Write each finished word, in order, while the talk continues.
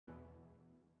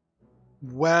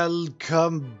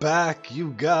Welcome back,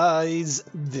 you guys.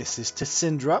 This is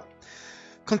Tassindra,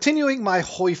 continuing my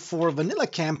HOI4 vanilla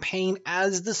campaign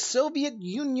as the Soviet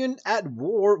Union at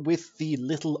war with the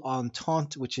Little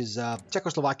Entente, which is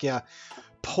Czechoslovakia,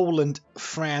 Poland,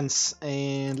 France,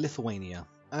 and Lithuania.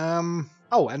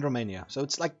 Oh, and Romania. So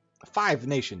it's like 5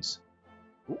 nations.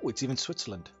 Ooh, it's even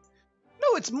Switzerland.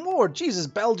 No, it's more. Jesus,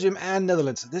 Belgium and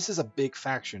Netherlands. This is a big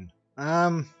faction.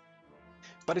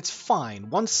 But it's fine.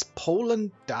 Once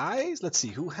Poland dies, let's see,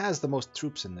 who has the most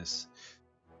troops in this?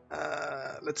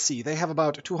 Let's see, they have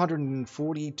about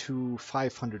 240 to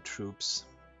 500 troops.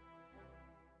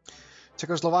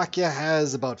 Czechoslovakia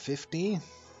has about 50.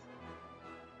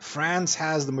 France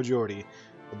has the majority,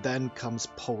 but then comes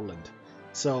Poland.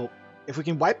 So, if we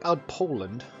can wipe out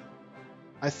Poland,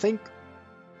 I think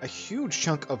a huge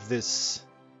chunk of this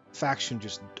faction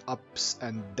just ups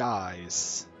and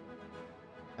dies.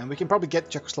 And we can probably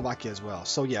get Czechoslovakia as well.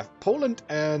 So yeah, Poland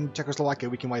and Czechoslovakia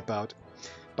we can wipe out.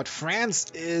 But France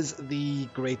is the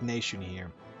great nation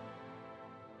here.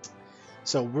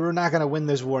 So we're not going to win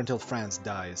this war until France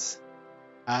dies.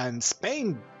 And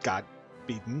Spain got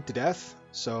beaten to death.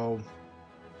 So,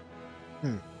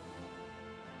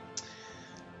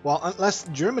 well, unless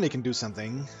Germany can do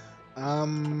something.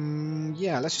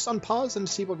 Yeah, let's just unpause and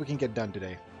see what we can get done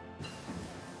today.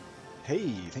 Hey,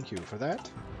 thank you for that.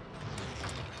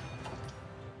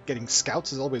 Getting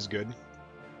scouts is always good.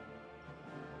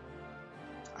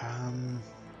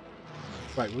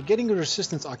 Right, we're getting a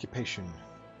resistance occupation.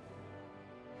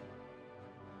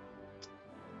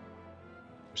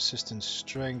 Resistance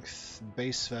strength,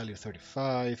 base value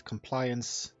 35,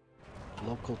 compliance,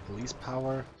 local police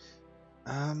power.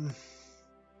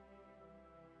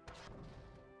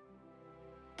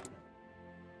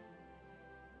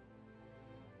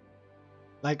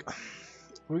 Like,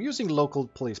 we're using local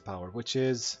police power, which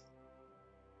is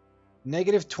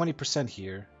negative 20%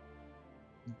 here.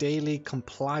 Daily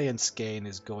compliance gain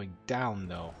is going down,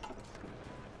 though.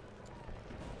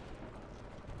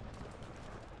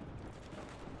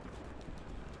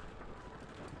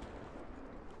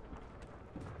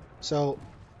 So,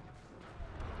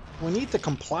 we need the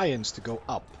compliance to go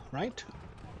up, right?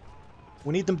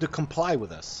 We need them to comply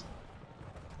with us.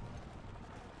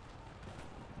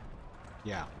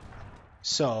 Yeah.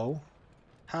 So,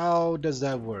 how does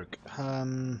that work?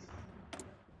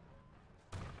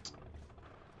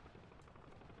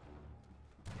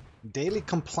 Daily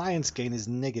compliance gain is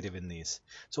negative in these.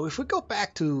 So if we go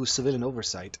back to civilian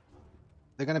oversight,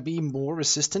 they're going to be more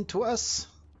resistant to us.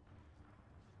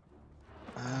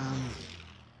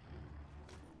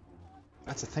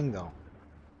 That's the thing, though.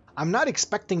 I'm not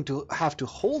expecting to have to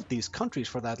hold these countries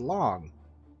for that long.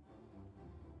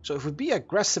 So if we be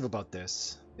aggressive about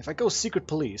this, if I go secret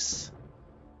police...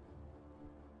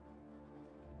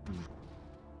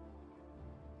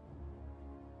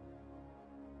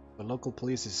 The local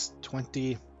police is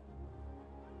 20.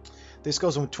 This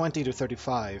goes from 20 to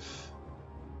 35.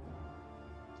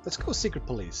 Let's go secret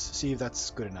police, see if that's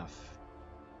good enough.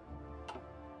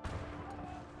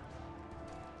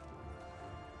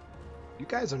 You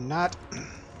guys are not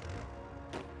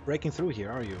breaking through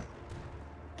here, are you?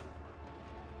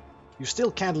 You still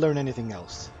can't learn anything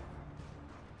else.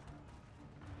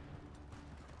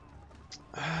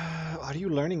 Are you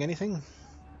learning anything?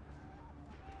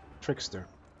 Trickster.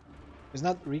 Isn't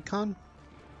that recon?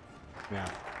 Yeah.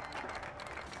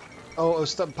 Oh,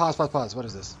 stop, pause. What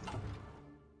is this?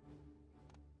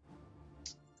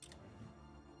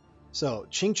 So,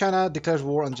 Qing China declares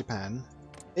war on Japan.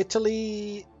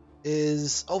 Italy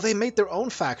is... Oh, they made their own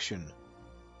faction.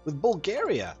 With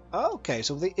Bulgaria. Oh, okay,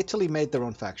 so Italy made their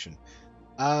own faction.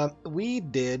 We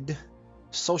did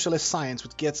socialist science,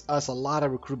 which gets us a lot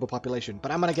of recruitable population.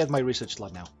 But I'm gonna get my research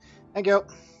slot now. Thank you.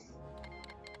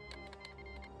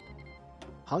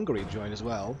 Hungary joined as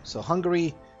well. So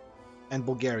Hungary and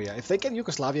Bulgaria. If they get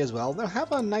Yugoslavia as well, they'll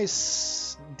have a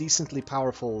nice, decently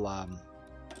powerful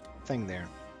thing there.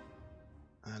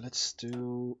 Let's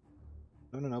do...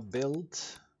 No, build.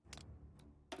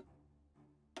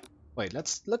 Wait,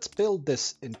 let's build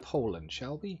this in Poland,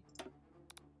 shall we?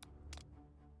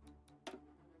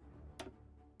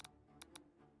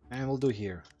 And we'll do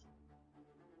here.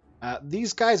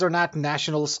 These guys are not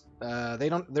nationals.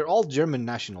 They're all German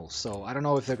nationals, so I don't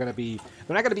know if they're not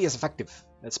gonna be as effective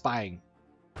at spying.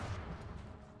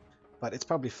 But it's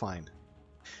probably fine.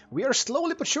 We are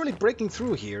slowly but surely breaking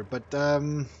through here, but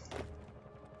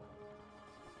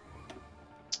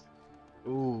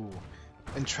ooh,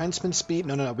 entrenchment speed.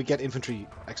 No, we get infantry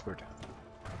expert,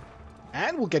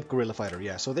 and we'll get guerrilla fighter.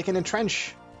 Yeah, so they can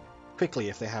entrench quickly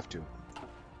if they have to.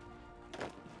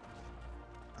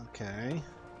 Okay.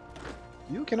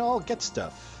 You can all get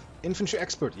stuff. Infantry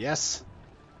expert, yes.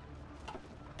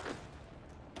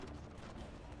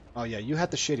 Oh yeah, you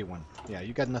had the shitty one. Yeah,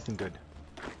 you got nothing good.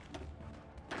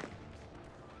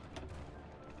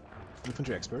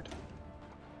 Infantry expert.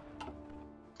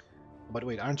 But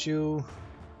wait, aren't you...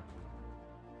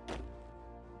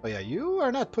 Oh yeah, you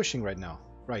are not pushing right now.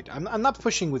 Right, I'm not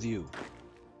pushing with you.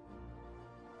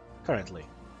 Currently.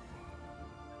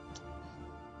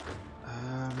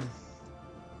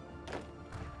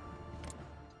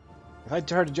 If I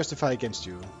try to justify against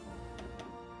you,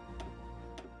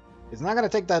 it's not gonna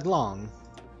take that long.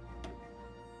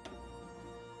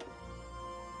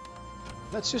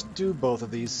 Let's just do both of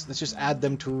these. Let's just add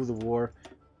them to the war.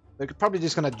 They're probably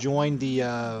just gonna join the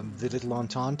little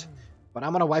Entente, but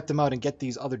I'm gonna wipe them out and get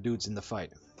these other dudes in the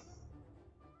fight.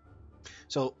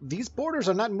 So these borders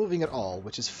are not moving at all,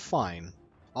 which is fine.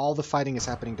 All the fighting is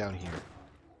happening down here.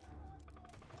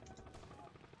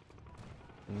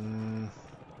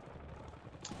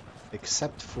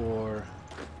 Except for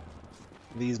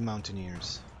these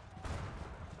mountaineers.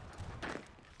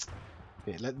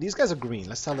 Okay, these guys are green.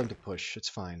 Let's tell them to push. It's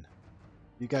fine.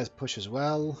 You guys push as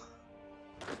well.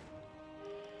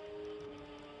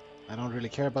 I don't really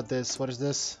care about this. What is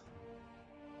this?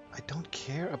 I don't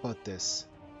care about this.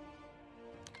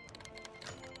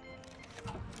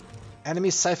 Enemy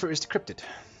cipher is decrypted.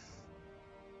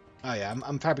 Oh yeah,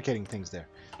 I'm fabricating things there.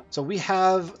 So we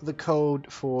have the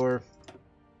code for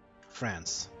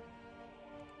France.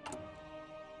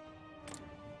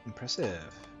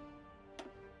 Impressive.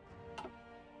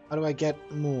 How do I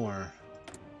get more?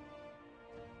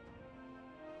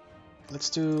 Let's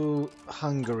do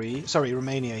Hungary. Sorry,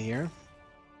 Romania here.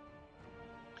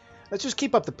 Let's just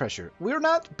keep up the pressure. We're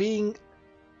not being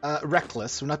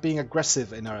reckless. We're not being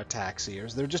aggressive in our attacks here.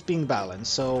 They're just being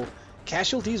balanced. So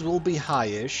casualties will be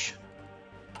high-ish.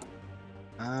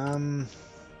 I'm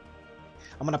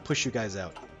gonna push you guys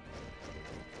out.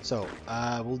 So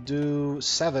we'll do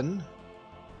 7.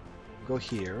 Go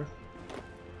here.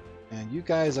 And you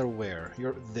guys are where?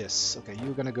 You're this. Okay,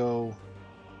 you're gonna go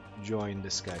join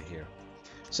this guy here.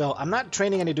 So I'm not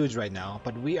training any dudes right now,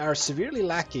 but we are severely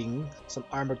lacking some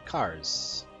armored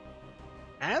cars.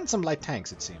 And some light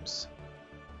tanks, it seems.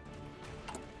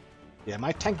 Yeah,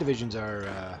 my tank divisions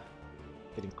are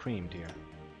getting creamed here.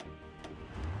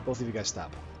 Both of you guys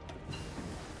stop.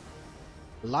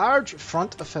 Large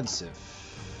front offensive.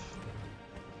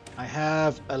 I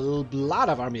have a lot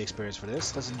of army experience for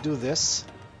this. Let's do this.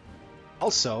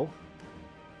 Also,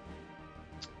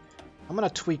 I'm gonna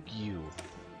tweak you.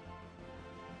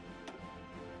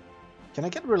 Can I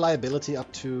get reliability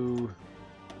up to...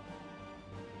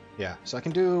 Yeah, so I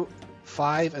can do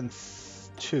 5 and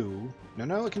 2.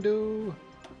 No, I can do...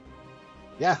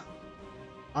 Yeah.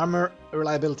 Armor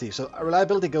reliability. So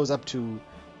reliability goes up to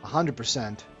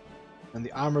 100%, and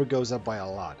the armor goes up by a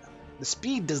lot. The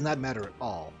speed does not matter at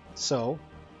all. So,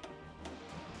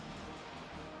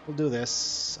 we'll do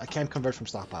this. I can't convert from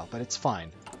stockpile, but it's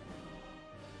fine.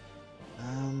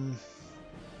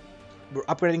 We're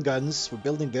upgrading guns. We're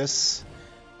building this.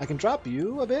 I can drop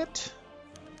you a bit.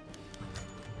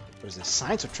 What is this?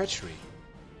 Signs of treachery.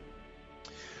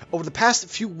 Over the past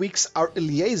few weeks, our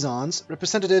liaisons,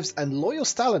 representatives, and loyal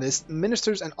Stalinists,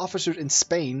 ministers, and officers in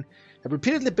Spain have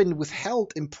repeatedly been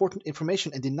withheld important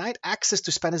information and denied access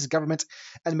to Spanish government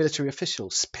and military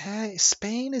officials.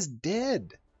 Spain is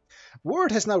dead.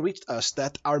 Word has now reached us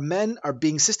that our men are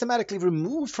being systematically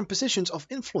removed from positions of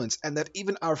influence and that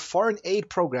even our foreign aid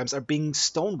programs are being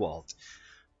stonewalled.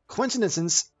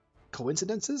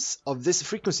 Coincidences of this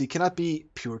frequency cannot be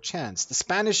pure chance. The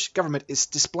Spanish government is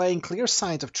displaying clear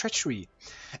signs of treachery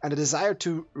and a desire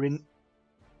to renege.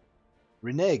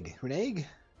 Renege?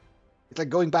 It's like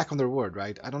going back on their word,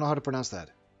 right? I don't know how to pronounce that.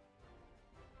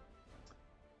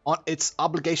 On its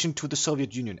obligation to the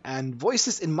Soviet Union, and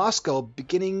voices in Moscow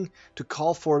beginning to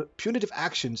call for punitive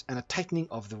actions and a tightening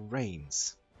of the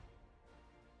reins.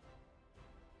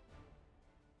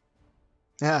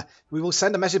 Yeah, we will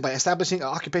send a message by establishing an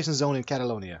occupation zone in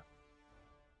Catalonia.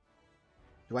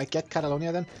 Do I get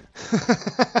Catalonia then?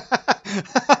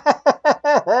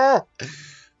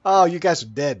 Oh, you guys are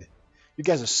dead. You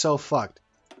guys are so fucked.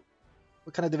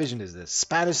 What kind of division is this?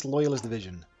 Spanish Loyalist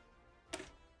Division.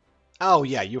 Oh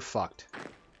yeah, you're fucked.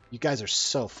 You guys are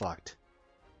so fucked.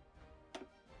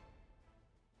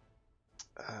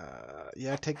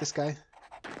 Yeah, take this guy.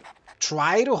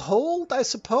 Try to hold, I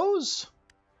suppose?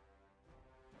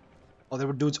 Oh, there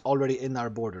were dudes already in our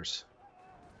borders.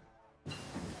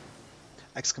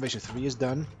 Excavation 3 is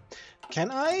done. Can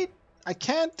I? I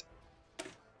can't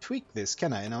tweak this,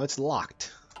 can I? No, it's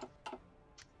locked.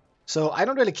 So I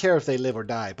don't really care if they live or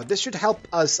die, but this should help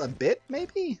us a bit,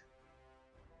 maybe?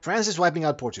 France is wiping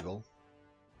out Portugal.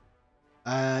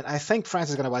 And I think France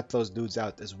is going to wipe those dudes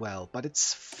out as well, but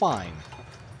it's fine.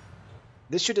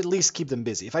 This should at least keep them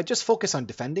busy. If I just focus on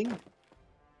defending,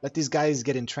 let these guys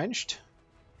get entrenched.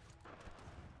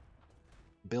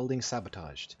 Building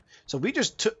sabotaged. So we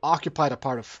just occupied a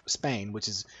part of Spain, which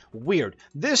is weird.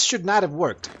 This should not have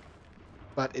worked,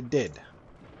 but it did.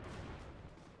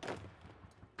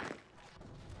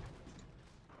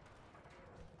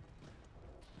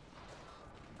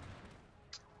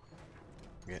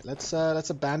 Okay, let's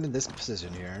abandon this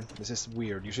position here. This is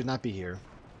weird. You should not be here.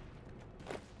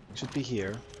 You should be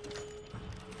here.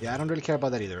 Yeah, I don't really care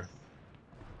about that either.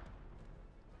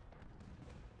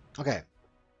 Okay.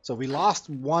 So we lost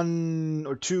 1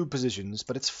 or 2 positions,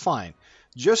 but it's fine.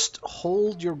 Just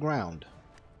hold your ground.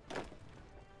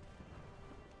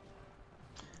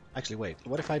 Actually, wait.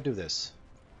 What if I do this?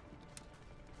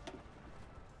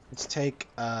 Let's take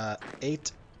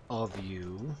 8 of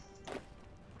you.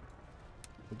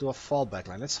 We'll do a fallback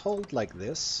line. Let's hold like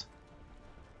this.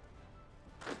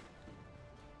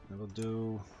 And we'll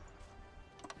do...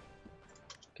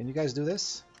 Can you guys do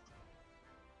this?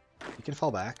 You can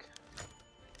fall back.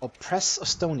 Oppress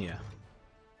Estonia.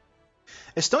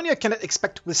 Estonia cannot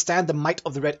expect to withstand the might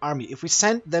of the Red Army. If we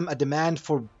send them a demand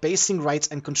for basing rights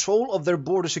and control of their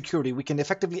border security, we can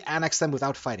effectively annex them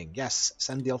without fighting. Yes,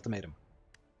 send the ultimatum.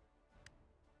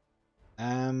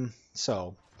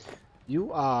 So,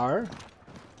 you are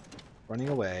running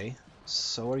away.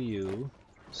 So are you.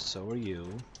 So are you.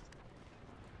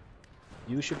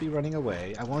 You should be running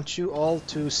away. I want you all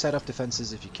to set up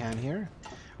defenses if you can here.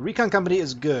 Recon company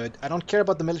is good. I don't care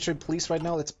about the military police right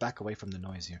now. Let's back away from the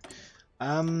noise here.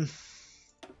 Let's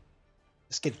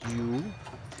get you.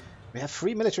 We have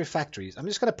 3 military factories. I'm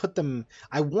just gonna put them...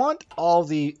 I want all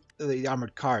the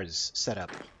armored cars set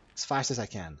up as fast as I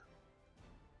can.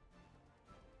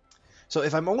 So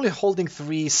if I'm only holding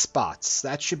 3 spots,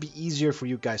 that should be easier for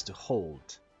you guys to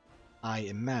hold, I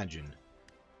imagine.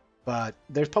 But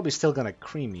they're probably still gonna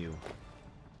cream you,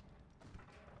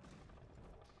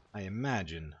 I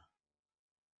imagine.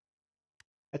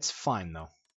 It's fine though.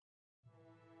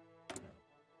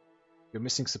 You're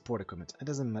missing support equipment. It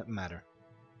doesn't matter.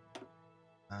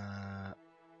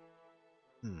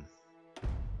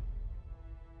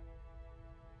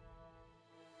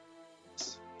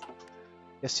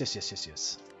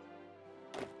 Yes.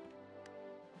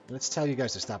 Let's tell you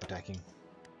guys to stop attacking.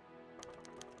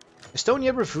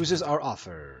 Estonia refuses our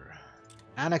offer.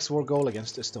 Annex war goal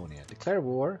against Estonia. Declare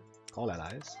war. Call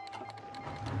allies.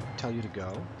 Tell you to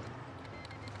go.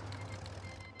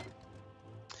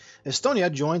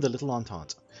 Estonia joined the Little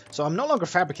Entente. So I'm no longer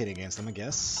fabricating against them, I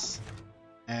guess.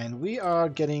 And we are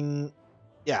getting...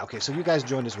 Yeah, okay, so you guys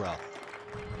joined as well.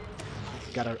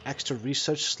 Got our extra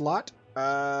research slot.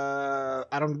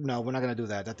 I don't know, we're not going to do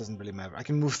that. That doesn't really matter. I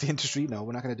can move the industry. No,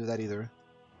 we're not going to do that either.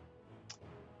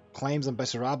 Claims on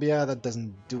Bessarabia. That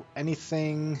doesn't do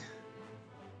anything.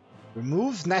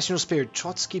 Remove national spirit.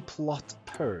 Trotsky plot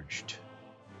purged.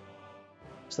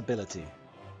 Stability.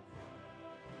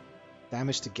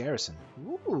 Damage to garrison.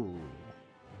 Ooh.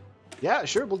 Yeah,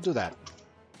 sure, we'll do that.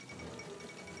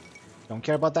 Don't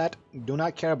care about that. Do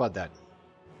not care about that.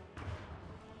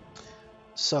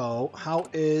 So, how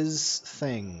is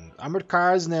thing? Armored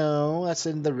cars? No, that's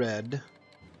in the red.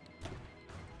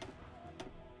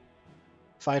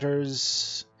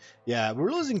 Fighters? Yeah,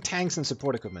 we're losing tanks and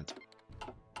support equipment.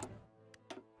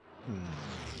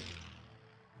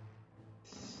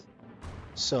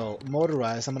 So,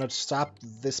 motorized, I'm going to stop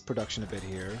this production a bit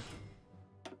here.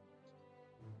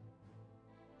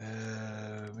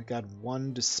 We got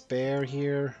 1 to spare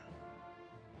here.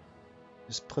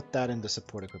 Just put that in the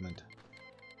support equipment.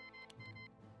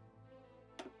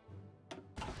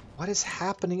 What is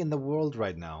happening in the world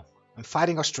right now? I'm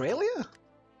fighting Australia?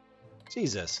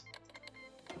 Jesus.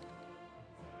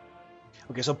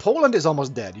 Okay, so Poland is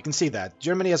almost dead. You can see that.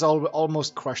 Germany has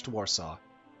almost crushed Warsaw.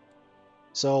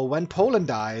 So when Poland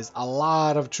dies, a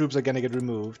lot of troops are going to get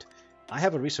removed. I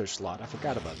have a research slot. I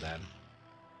forgot about that.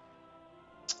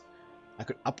 I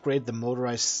could upgrade the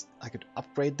motorized... I could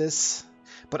upgrade this.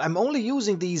 But I'm only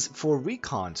using these for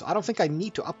recon, so I don't think I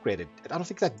need to upgrade it. I don't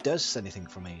think that does anything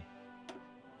for me.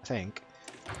 I think.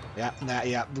 Yeah,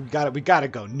 we gotta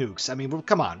go nukes. I mean,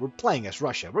 come on, we're playing as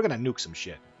Russia. We're gonna nuke some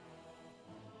shit.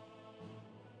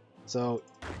 So,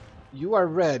 you are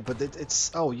red, but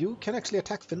it's... Oh, you can actually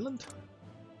attack Finland?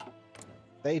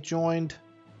 They joined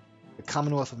the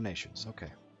Commonwealth of Nations. Okay.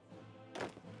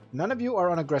 None of you are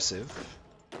unaggressive.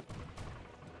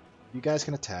 You guys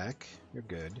can attack. You're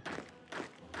good.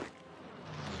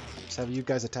 Let's have you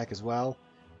guys attack as well.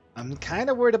 I'm kind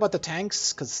of worried about the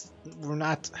tanks because they're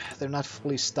not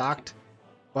fully stocked.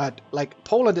 But like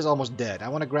Poland is almost dead. I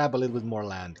want to grab a little bit more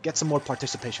land, get some more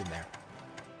participation there.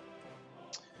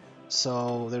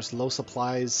 So there's low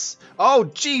supplies. Oh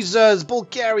Jesus!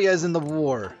 Bulgaria is in the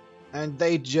war, and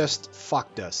they just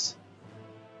fucked us.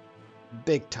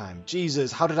 Big time.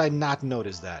 Jesus, how did I not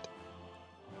notice that?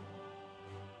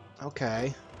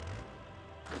 Okay.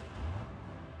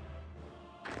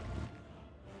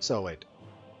 So wait.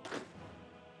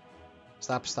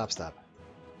 Stop.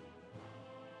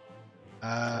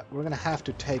 We're gonna have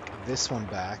to take this one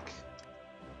back.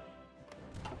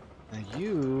 And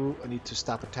you need to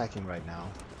stop attacking right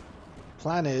now.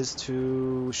 Plan is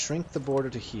to shrink the border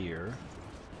to here.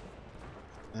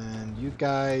 And you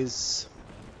guys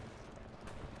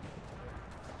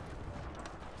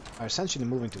are essentially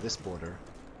moving to this border.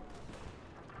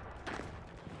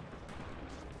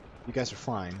 You guys are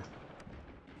fine.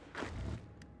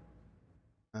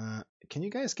 Can you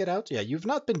guys get out? Yeah, you've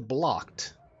not been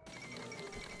blocked.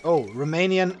 Oh,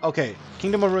 Romanian. Okay,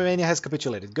 Kingdom of Romania has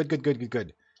capitulated.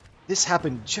 Good. This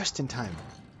happened just in time.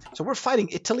 So we're fighting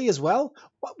Italy as well?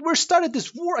 We're started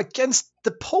this war against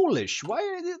the Polish. Why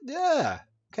are they... Yeah.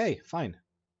 Okay, fine.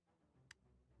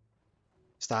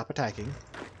 Stop attacking.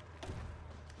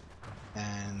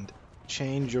 And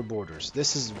change your borders.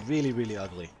 This is really, really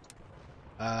ugly.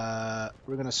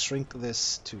 We're gonna shrink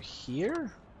this to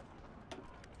here.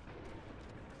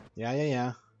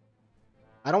 Yeah.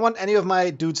 I don't want any of my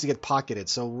dudes to get pocketed,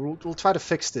 so we'll try to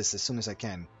fix this as soon as I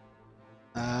can.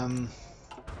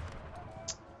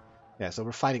 Yeah, so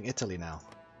we're fighting Italy now.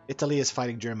 Italy is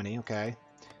fighting Germany, okay.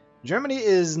 Germany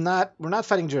is not... We're not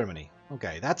fighting Germany.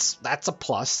 Okay, that's a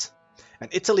plus.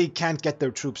 And Italy can't get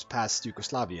their troops past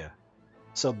Yugoslavia.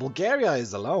 So Bulgaria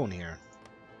is alone here.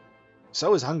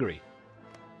 So is Hungary.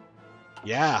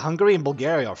 Yeah, Hungary and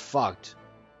Bulgaria are fucked.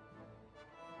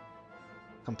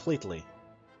 Completely.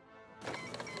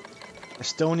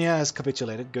 Estonia has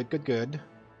capitulated. Good.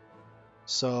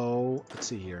 So, let's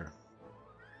see here.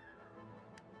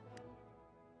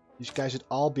 You guys should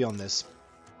all be on this.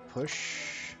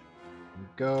 Push. And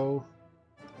go.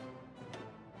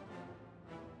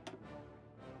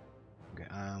 Okay,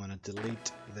 I'm gonna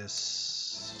delete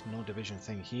this no division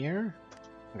thing here.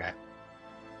 Okay.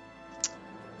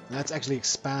 Let's actually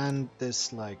expand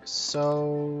this like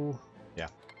so. Yeah.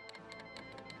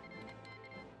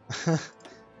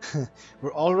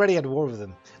 We're already at war with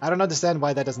them. I don't understand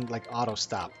why that doesn't like auto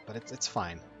stop, but it's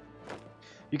fine.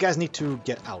 You guys need to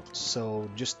get out, so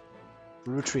just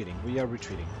retreating. We are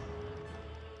retreating.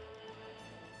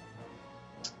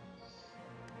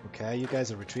 Okay, you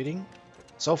guys are retreating.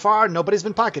 So far, nobody's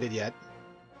been pocketed yet.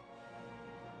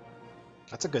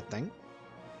 That's a good thing.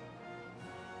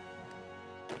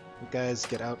 You guys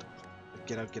get out.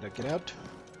 Get out.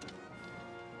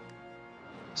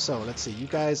 So, let's see. You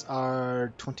guys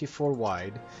are 24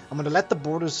 wide. I'm going to let the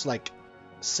borders, like,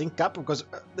 sync up because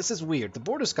this is weird. The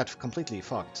borders got completely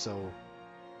fucked, so...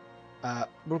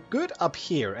 we're good up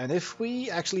here, and if we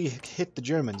actually hit the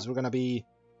Germans, we're going to be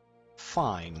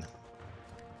fine.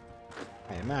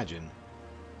 I imagine.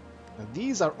 Now,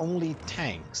 these are only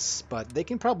tanks, but they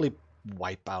can probably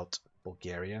wipe out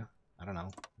Bulgaria. I don't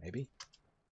know. Maybe.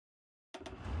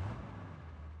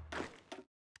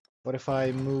 What if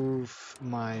I move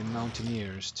my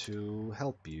Mountaineers to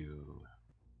help you?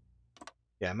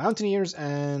 Yeah, Mountaineers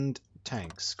and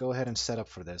tanks. Go ahead and set up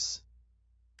for this.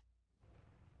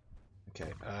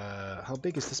 Okay, how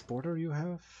big is this border you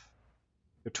have?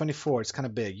 You're 24, it's kind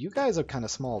of big. You guys are kind of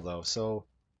small though, so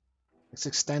let's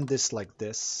extend this like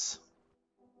this.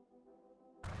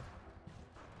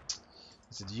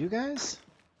 Is it you guys?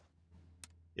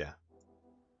 Yeah.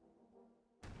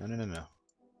 No.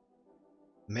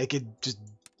 Make it just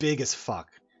big as fuck.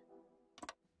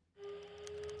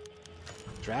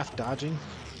 Draft dodging.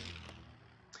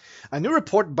 A new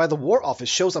report by the War Office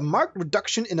shows a marked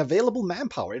reduction in available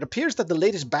manpower. It appears that the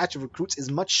latest batch of recruits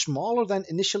is much smaller than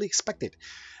initially expected.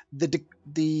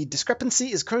 The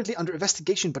discrepancy is currently under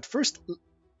investigation, but first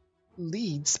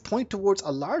leads point towards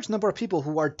a large number of people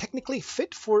who are technically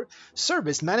fit for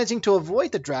service managing to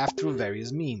avoid the draft through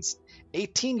various means.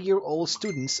 18-year-old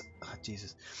students... Oh,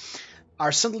 Jesus.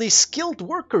 Are suddenly skilled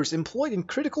workers employed in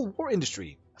critical war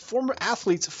industry. Former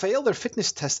athletes fail their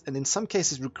fitness tests, and in some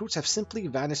cases recruits have simply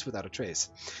vanished without a trace.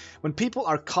 When people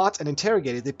are caught and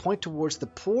interrogated, they point towards the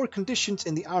poor conditions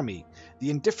in the army,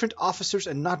 the indifferent officers,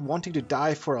 and not wanting to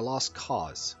die for a lost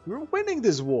cause. We're winning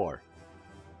this war.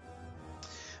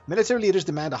 Military leaders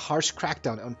demand a harsh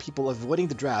crackdown on people avoiding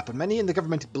the draft, but many in the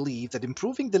government believe that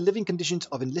improving the living conditions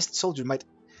of enlisted soldiers might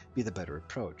be the better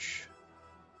approach.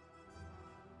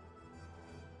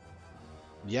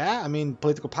 Yeah, I mean,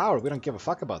 political power. We don't give a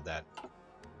fuck about that.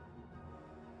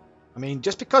 I mean,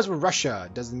 just because we're Russia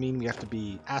doesn't mean we have to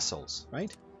be assholes,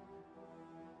 right?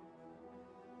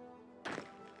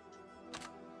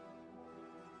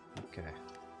 Okay.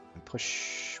 And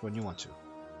push when you want to.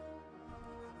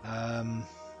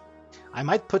 I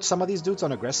might put some of these dudes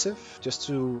on aggressive just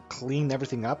to clean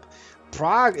everything up.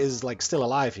 Prague is like still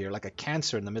alive here, like a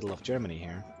cancer in the middle of Germany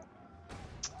here.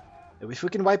 If we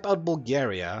can wipe out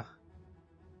Bulgaria,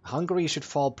 Hungary should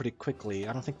fall pretty quickly.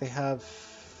 I don't think they have...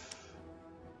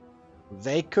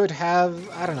 They could have,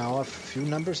 I don't know, a few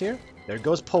numbers here. There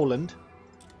goes Poland.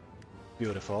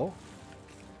 Beautiful.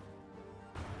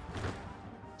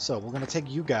 So we're going to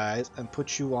take you guys and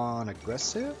put you on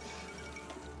aggressive.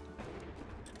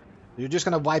 You're just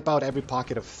going to wipe out every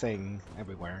pocket of thing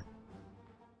everywhere.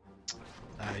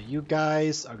 You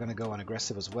guys are going to go on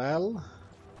aggressive as well.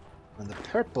 And the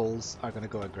purples are going to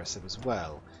go aggressive as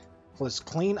well. So let's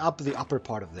clean up the upper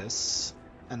part of this.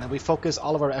 And then we focus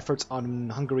all of our efforts on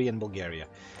Hungary and Bulgaria.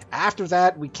 After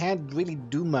that, we can't really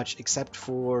do much except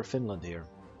for Finland here.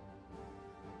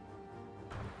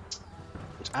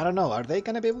 Which, I don't know, are they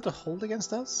going to be able to hold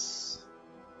against us?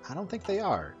 I don't think they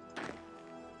are.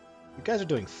 You guys are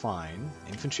doing fine.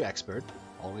 Infantry expert,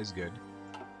 always good.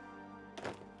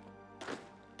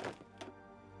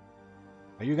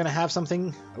 Are you going to have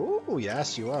something? Oh,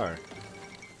 yes, you are.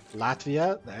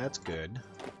 Latvia, that's good.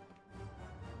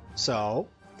 So,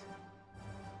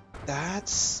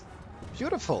 that's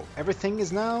beautiful. Everything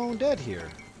is now dead here.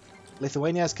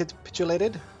 Lithuania has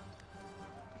capitulated.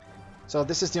 So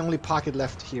this is the only pocket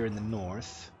left here in the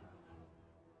north.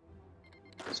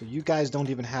 So you guys don't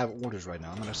even have orders right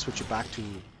now. I'm going to switch it back to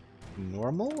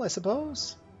normal, I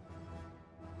suppose.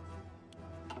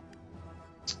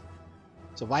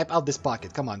 So wipe out this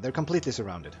pocket. Come on, they're completely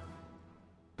surrounded.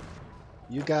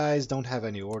 You guys don't have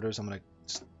any orders. I'm going to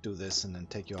just do this and then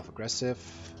take you off aggressive.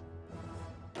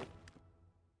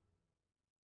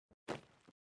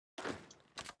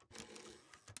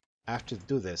 I have to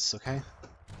do this, okay?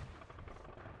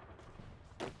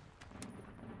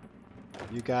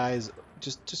 You guys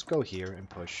just go here and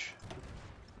push.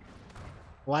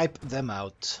 Wipe them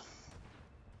out.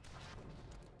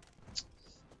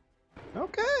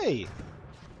 Okay.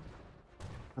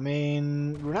 I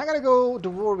mean, we're not gonna go to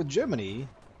war with Germany.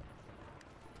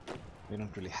 We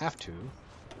don't really have to.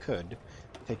 Could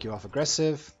take you off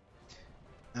aggressive.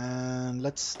 And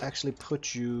let's actually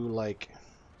put you like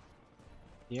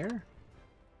here.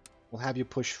 We'll have you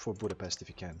push for Budapest if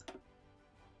you can.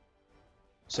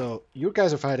 So you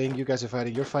guys are fighting,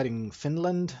 you're fighting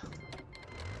Finland.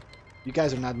 You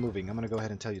guys are not moving. I'm gonna go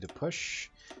ahead and tell you to push.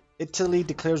 Italy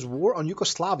declares war on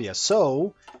Yugoslavia.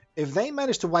 So if they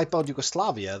manage to wipe out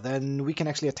Yugoslavia, then we can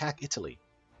actually attack Italy.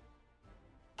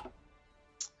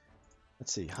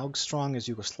 Let's see, how strong is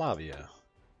Yugoslavia?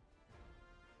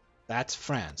 That's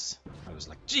France. I was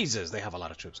like, Jesus, they have a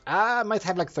lot of troops. I might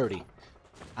have like 30.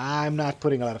 I'm not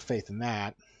putting a lot of faith in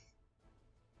that.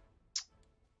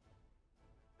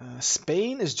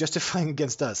 Spain is justifying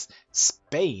against us.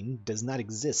 Spain does not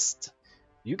exist.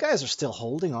 You guys are still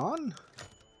holding on?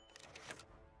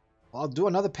 I'll do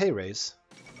another pay raise.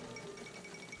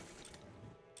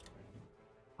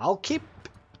 I'll keep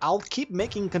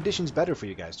making conditions better for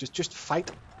you guys. Just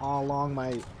fight along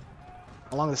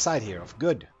the side here of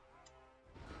good.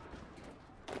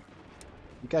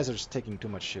 You guys are just taking too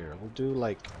much share. We'll do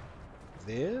like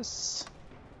this.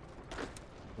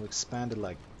 We'll expand it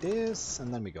like this,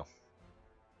 and then we go.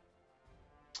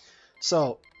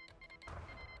 So,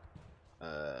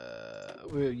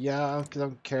 yeah,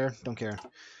 don't care.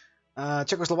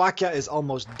 Czechoslovakia is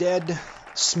almost dead.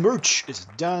 Smerch is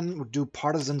done. We'll do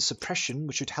partisan suppression,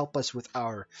 which should help us with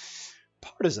our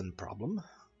partisan problem.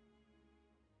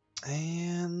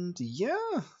 And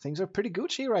yeah, things are pretty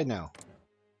Gucci right now.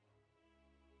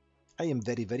 I am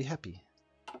very, very happy.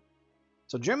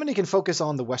 So Germany can focus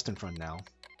on the Western Front now.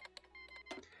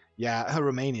 Yeah,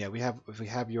 Romania. We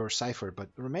have your cipher, but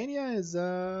Romania is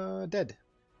dead.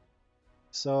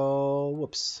 So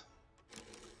whoops.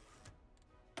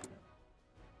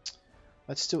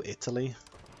 Let's do Italy.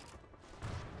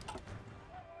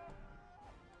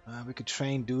 We could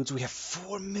train dudes. We have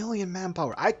 4 million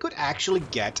manpower. I could actually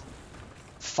get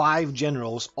 5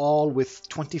 generals, all with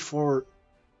 24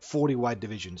 40 wide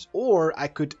divisions, or I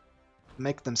could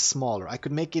make them smaller. I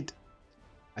could make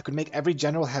every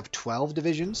general have 12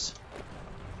 divisions.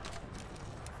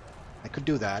 I could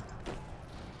do that.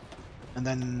 And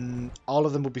then all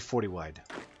of them would be 40 wide.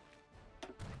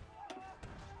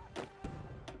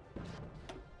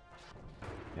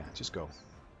 Yeah, just go.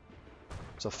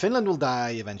 So Finland will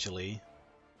die eventually.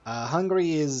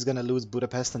 Hungary is gonna lose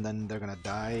Budapest and then they're gonna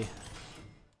die.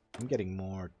 I'm getting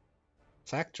more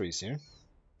factories here.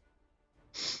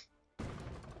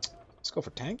 Let's go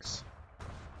for tanks.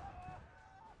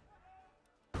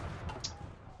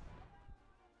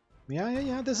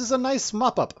 Yeah. This is a nice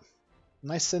mop-up.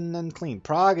 Nice and clean.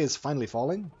 Prague is finally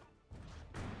falling.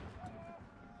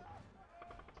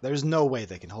 There's no way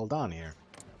they can hold on here.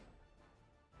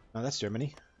 No, that's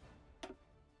Germany.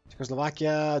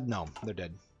 Czechoslovakia, no, they're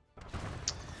dead.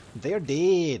 They're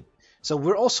dead. So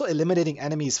we're also eliminating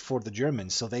enemies for the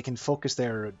Germans so they can focus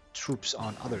their troops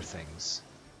on other things.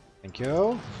 Thank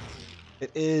you.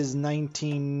 It is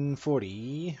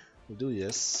 1940. We'll do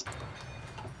this.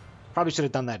 Probably should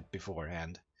have done that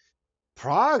beforehand.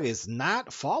 Prague is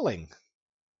not falling.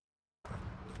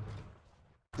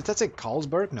 Did that say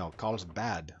Carlsberg? No,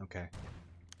 Carlsbad. Okay.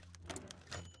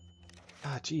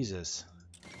 Ah, Jesus.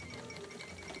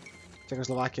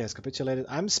 Czechoslovakia has capitulated.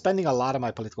 I'm spending a lot of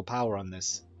my political power on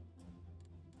this.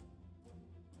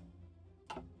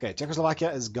 Okay,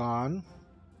 Czechoslovakia is gone.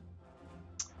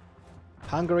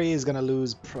 Hungary is gonna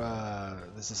lose.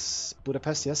 This is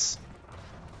Budapest, yes.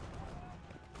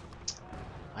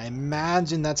 I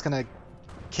imagine that's gonna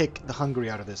kick the Hungary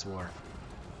out of this war.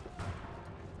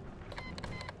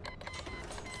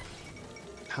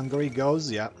 Hungary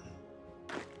goes, yeah.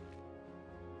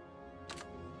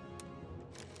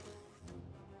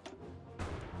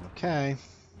 Okay.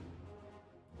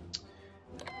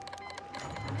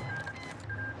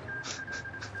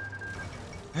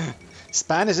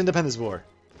 Spanish Independence War.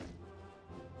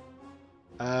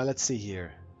 Let's see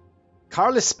here.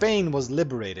 Carlist Spain was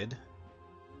liberated.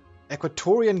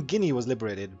 Equatorian Guinea was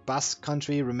liberated. Basque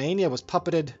Country, Romania was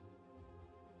puppeted.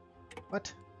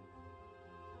 What?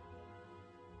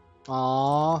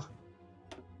 Aww.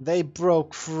 They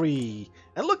broke free.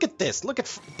 And look at this. Look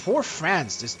at poor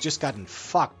France. Just gotten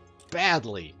fucked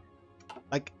badly.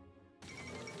 Like,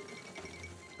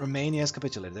 Romania has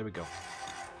capitulated. There we go.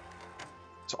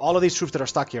 So all of these troops that are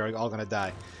stuck here are all gonna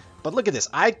die. But look at this.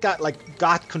 I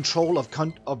got control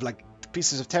of like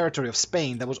pieces of territory of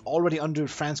Spain that was already under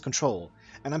France control,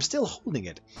 and I'm still holding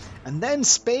it. And then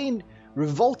Spain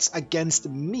revolts against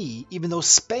me, even though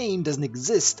Spain doesn't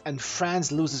exist, and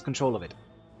France loses control of it.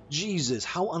 Jesus,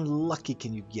 how unlucky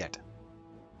can you get?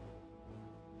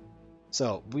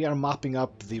 So we are mopping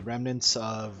up the remnants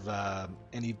of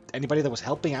anybody that was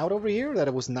helping out over here that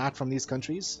it was not from these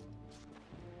countries.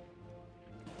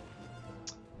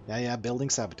 Yeah, building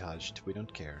sabotaged. We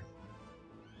don't care.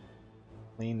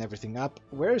 Clean everything up.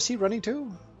 Where is he running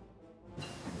to?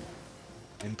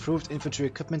 Improved infantry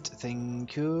equipment.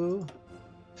 Thank you.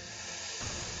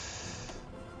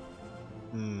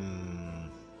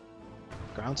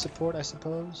 Ground support, I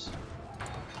suppose.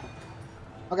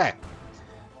 Okay.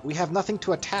 We have nothing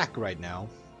to attack right now.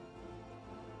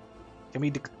 Can we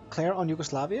declare on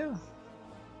Yugoslavia?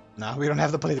 No, we don't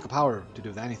have the political power to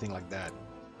do anything like that.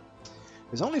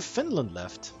 There's only Finland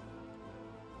left.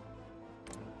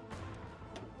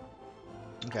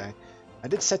 Okay. I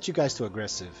did set you guys to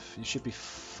aggressive. You should be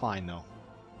fine now.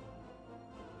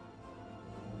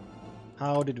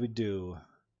 How did we do?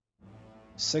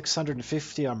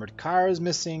 650 armored cars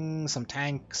missing, some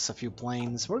tanks, a few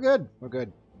planes. We're good. We're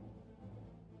good.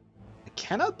 I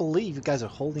cannot believe you guys are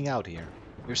holding out here.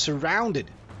 You're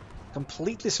surrounded.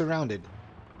 Completely surrounded.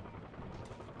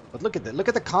 But look at that. Look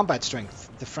at the combat strength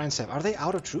the French have. Are they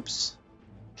out of troops?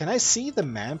 Can I see the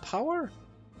manpower?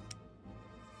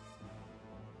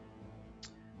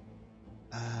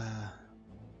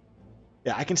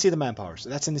 Yeah, I can see the manpower. So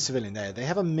that's in the civilian. They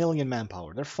have 1 million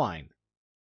manpower. They're fine.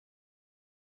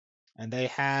 And they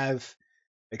have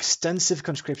extensive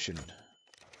conscription.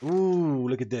 Ooh,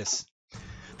 look at this.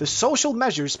 The social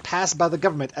measures passed by the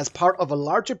government as part of a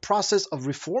larger process of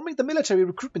reforming the military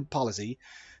recruitment policy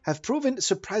have proven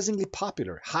surprisingly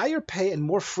popular. Higher pay and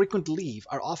more frequent leave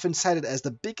are often cited as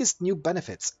the biggest new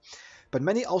benefits, but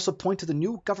many also point to the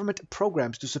new government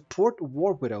programs to support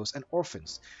war widows and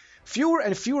orphans. Fewer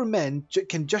and fewer men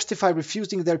can justify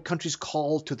refusing their country's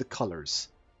call to the colors.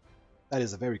 That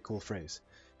is a very cool phrase.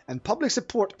 And public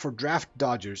support for draft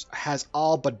dodgers has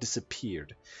all but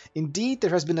disappeared. Indeed,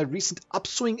 there has been a recent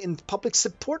upswing in public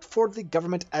support for the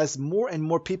government as more and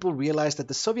more people realize that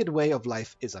the Soviet way of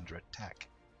life is under attack.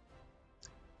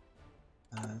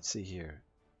 Let's see here.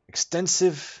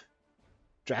 Extensive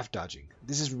draft dodging.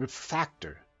 This is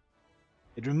refactor.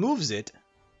 It removes it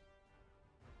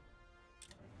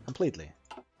completely.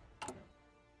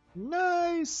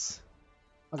 Nice!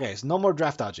 Okay, so no more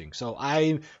draft dodging. So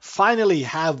I finally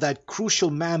have that crucial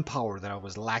manpower that I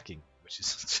was lacking, which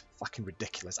is fucking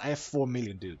ridiculous. I have 4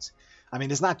 million dudes. I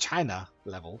mean, it's not China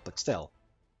level, but still.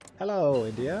 Hello,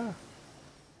 India.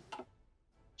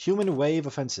 Human wave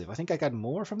offensive. I think I got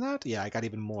more from that? Yeah, I got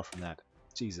even more from that.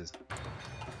 Jesus.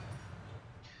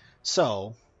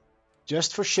 So,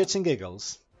 just for shits and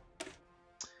giggles,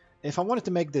 if I wanted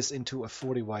to make this into a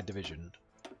 40 wide division,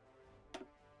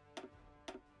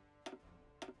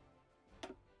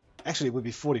 actually it would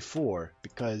be 44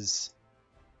 because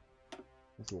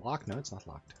it's locked. No, it's not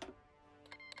locked.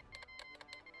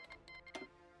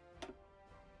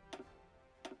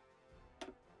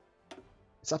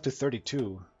 It's up to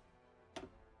 32.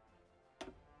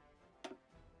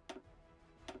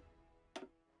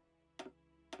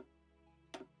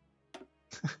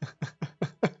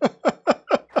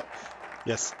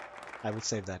 Yes, I would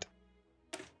save that.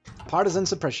 Partisan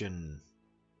suppression.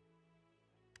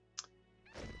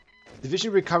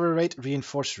 Division recovery rate,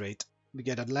 reinforce rate. We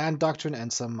get a land doctrine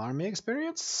and some army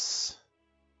experience.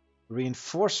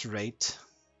 Reinforce rate.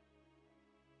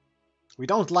 We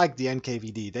don't like the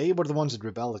NKVD. They were the ones that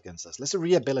rebelled against us. Let's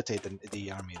rehabilitate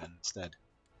the army then instead.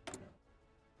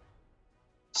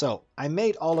 So, I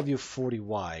made all of you 40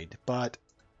 wide, but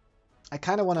I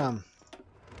kind of want to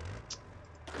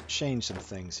change some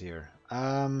things here.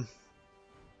 I'm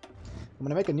going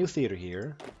to make a new theater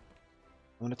here.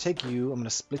 I'm going to take you, I'm going to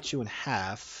split you in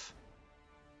half.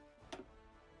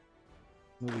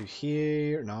 Move you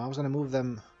here. No, I was going to move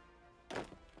them.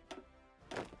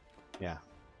 Yeah.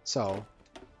 So,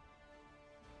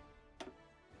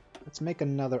 let's make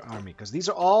another army, because these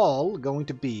are all going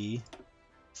to be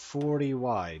 40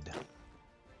 wide.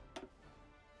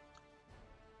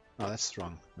 Oh, that's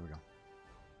wrong. There we go.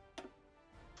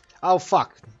 Oh,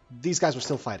 fuck. These guys were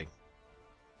still fighting.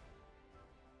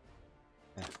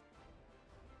 Yeah.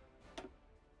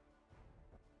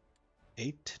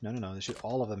 8? No.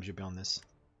 All of them should be on this.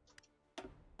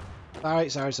 Sorry.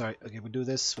 Okay, we'll do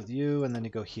this with you, and then you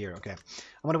go here. Okay. I'm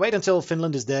going to wait until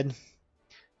Finland is dead.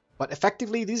 But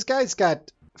effectively, these guys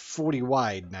got 40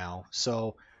 wide now.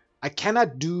 So, I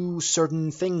cannot do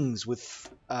certain things with...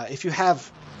 if you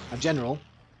have a general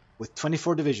with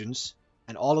 24 divisions,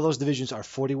 and all of those divisions are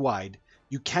 40 wide,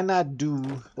 you cannot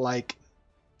do, like,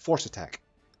 force attack.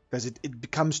 Because it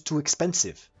becomes too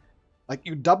expensive. Like,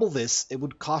 you double this, it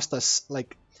would cost us,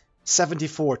 like,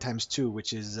 74 times 2,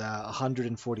 which is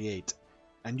 148.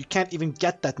 And you can't even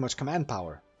get that much command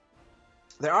power.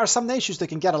 There are some nations that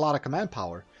can get a lot of command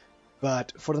power,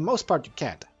 but for the most part, you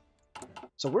can't.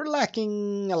 So we're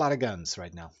lacking a lot of guns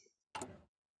right now.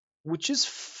 Which is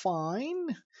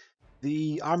fine.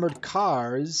 The armored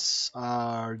cars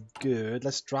are good.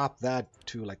 Let's drop that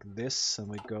to like this, and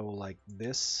we go like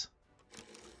this.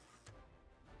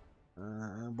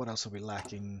 What else are we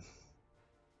lacking?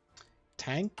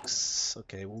 Tanks.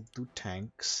 Okay, we'll do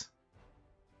tanks.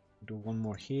 Do one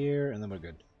more here, and then we're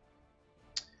good.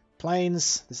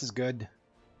 Planes. This is good.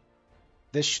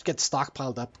 This should get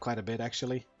stockpiled up quite a bit,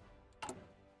 actually.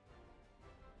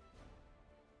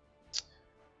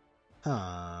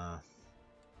 Huh.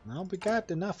 No, we got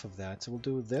enough of that, so we'll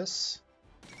do this.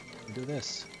 We'll do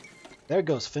this. There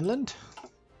goes Finland.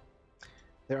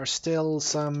 There are still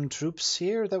some troops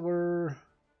here that were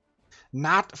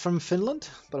not from Finland,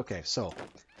 but okay, so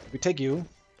we take you,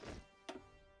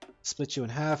 split you in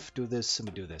half, do this, and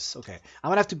we do this. Okay, I'm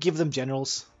gonna have to give them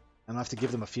generals. I'm gonna have to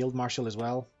give them a field marshal as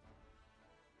well.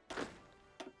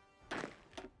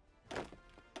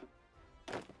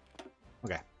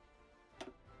 Okay.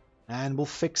 And we'll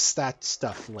fix that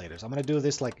stuff later. So I'm gonna do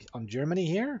this like on Germany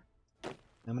here.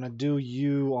 I'm gonna do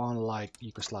you on like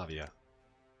Yugoslavia.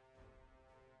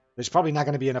 There's probably not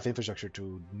gonna be enough infrastructure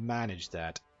to manage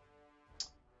that.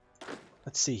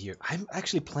 Let's see here. I'm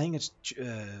actually playing as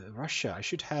Russia. I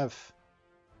should have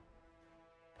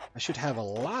a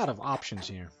lot of options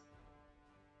here.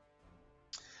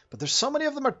 But there's so many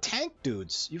of them are tank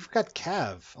dudes. You've got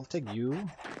Cav. I'll take you.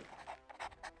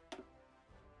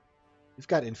 You've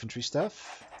got infantry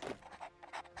stuff.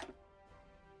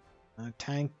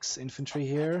 Tanks, infantry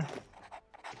here.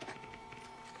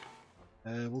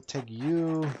 We'll take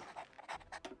you.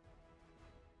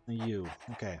 And you.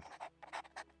 Okay.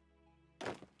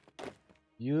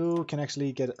 You can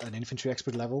actually get an infantry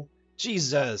expert level.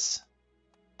 Jesus!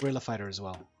 Guerrilla fighter as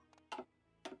well.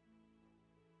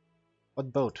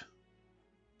 What boat?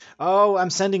 Oh,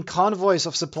 I'm sending convoys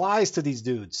of supplies to these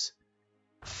dudes.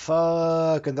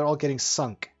 Fuck, and they're all getting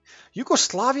sunk.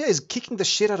 Yugoslavia is kicking the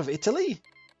shit out of Italy?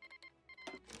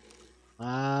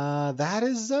 That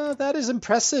is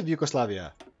impressive,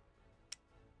 Yugoslavia.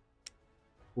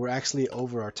 We're actually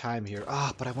over our time here.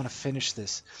 But I want to finish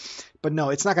this. But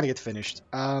no, it's not going to get finished.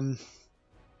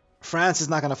 France is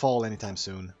not going to fall anytime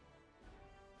soon.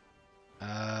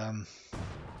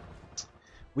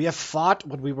 We have fought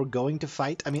what we were going to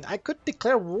fight. I mean, I could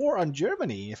declare war on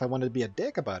Germany if I wanted to be a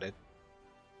dick about it.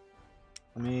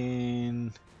 I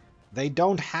mean, they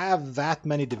don't have that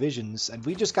many divisions, and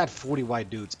we just got 40 white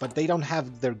dudes, but they don't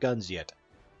have their guns yet.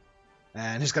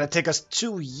 And it's going to take us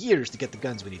 2 years to get the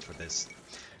guns we need for this.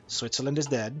 Switzerland is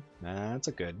dead. That's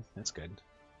a good. That's good.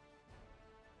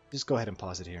 Just go ahead and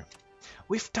pause it here.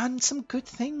 We've done some good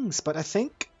things, but I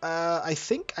think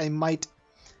I might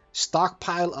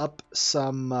stockpile up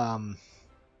some.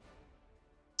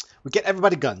 We get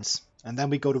everybody guns, and then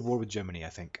we go to war with Germany, I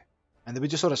think, and then we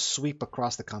just sort of sweep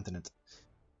across the continent.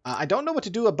 I don't know what to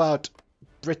do about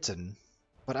Britain,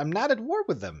 but I'm not at war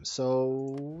with them,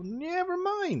 so never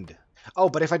mind. Oh,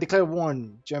 but if I declare war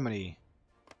on Germany,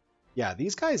 yeah,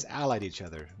 these guys allied each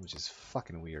other, which is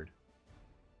fucking weird.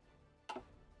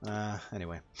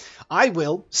 Anyway, I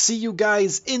will see you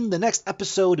guys in the next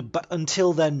episode, but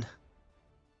until then,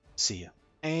 see ya.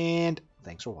 And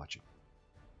thanks for watching.